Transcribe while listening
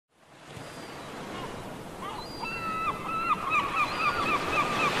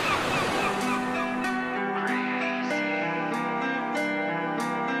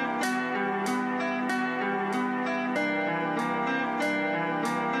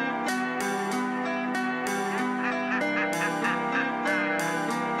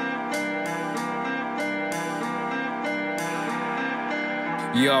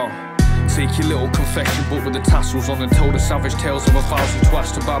Yo, take your little confession book with the tassels on and tell the savage tales of 1,000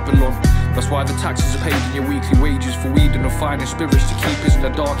 twats to Babylon. That's why the taxes are paid in your weekly wages for weed and refining spirits to keep us in the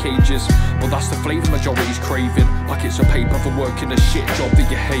dark ages. But that's the flavour majority's craving, packets of paper for working a shit job that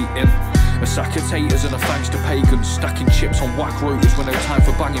you're hating. A sack of taters and a thanks to pagans, stacking chips on whack rotors when no time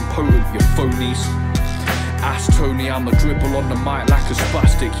for banging potent, you phonies. Ask Tony, I'm a dribble on the mic like a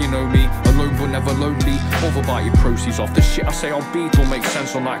spastic, you know me. Alone but never lonely, bother about your proceeds off the shit I say on beat will make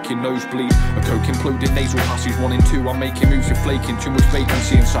sense on like your nosebleed. A coke imploding nasal passes 1 and 2, I'm making moves, you're flaking, too much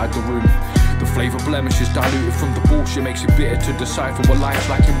vacancy inside the room. The flavour blemish is diluted from the bullshit, makes it bitter to decipher what life's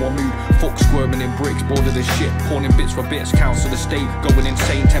like in one mood. Fuck squirming in bricks, bored of this shit, pawning bits for bits, counts to the state, going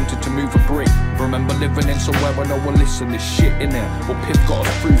insane, tempted to move a brick. Remember living in somewhere where no one listens, there's shit in there, but Piff got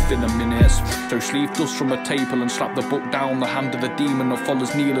us proof in a minute. So sleeve dust from a table and slap the book down, the hand of the demon that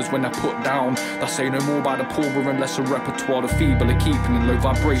follows kneelers when they're put down. That say no more by the poorer and less a repertoire, the feeble are keeping in low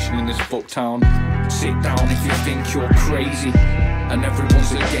vibration in this fuck town. Sit down if you think you're crazy, and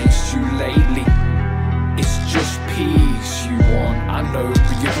everyone's against you lately. It's just peace you want, I know,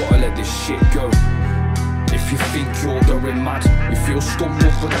 but you gotta let this shit go. If you think you're going mad, you feel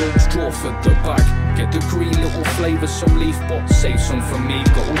stumbled but don't straw for the bag. Get the green little flavour, some leaf, but save some for me,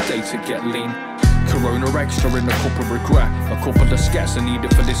 got all day to get lean. Corona extra in a cup of regret, a couple of skets are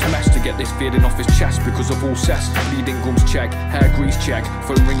needed for this mess to get this feeling off his chest because of all cess. Bleeding gums check, hair grease check,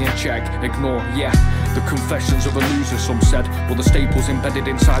 phone ringing check, ignore, yeah. The confessions of a loser, some said, but the staples embedded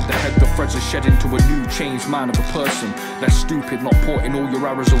inside the head, the threads are shed into a new changed man of a person. Less stupid, not putting all your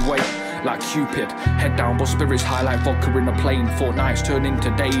arrows away like Cupid. Head down but spirits high like vodka in a plane. Fortnights turn into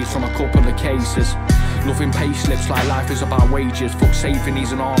days from a couple of cases. Nothing pay slips like life is about wages. Fuck saving,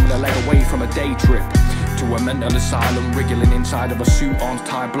 he's an arm and a leg away from a day trip to a mental asylum, wriggling inside of a suit, arms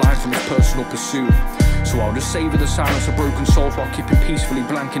tied blind from his personal pursuit. So I'll just savour the silence of broken souls while keeping peacefully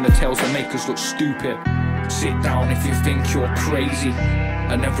blanking the tales that make us look stupid. Sit down if you think you're crazy,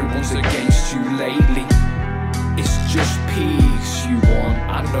 and everyone's against you lately. It's just peace you want,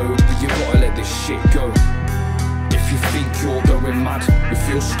 I know, but you gotta let this shit go. If you think you're going mad, you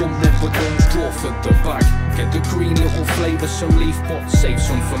feel stumbled but don't straw for the bag. Get the green little flavour, some leaf, but save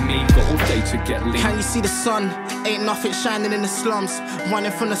some for me, got all day to get lean. Can you see the sun? Ain't nothing shining in the slums,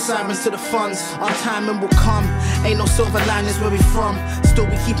 running from the sirens to the funds. Our timing will come, ain't no silver linings where we from. Still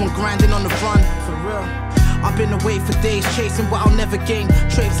we keep on grinding on the run, for real. I've been away for days, chasing what I'll never gain.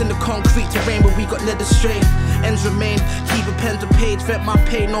 Traipsing the concrete terrain where we got led astray. Ends remain, keep a pen to page, vent my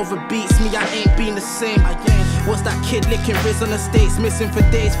pain over beats. Me, I ain't been the same. Was that kid licking Riz on the States, missing for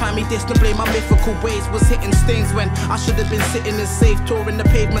days. Find me distant, blame my mythical ways. Was hitting stains when I should have been sitting in safe, touring the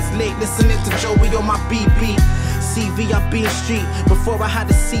pavements late, listening to Joey on my BB. CV, I've been street. Before I had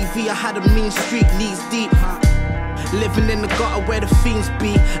a CV, I had a mean street, knees deep. Living in the gutter where the fiends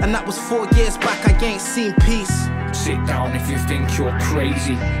be, and that was 4 years back, I ain't seen peace. Sit down if you think you're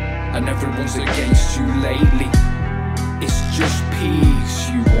crazy, and everyone's against you lately. It's just peace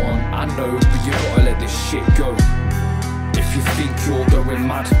you want, I know, but you gotta let this shit go. If you think you're going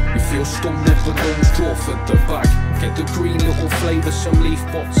mad, you feel stumbled but don't straw for the bag. Get the green little flavour, some leaf,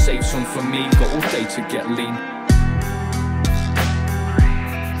 but save some for me, got all day to get lean.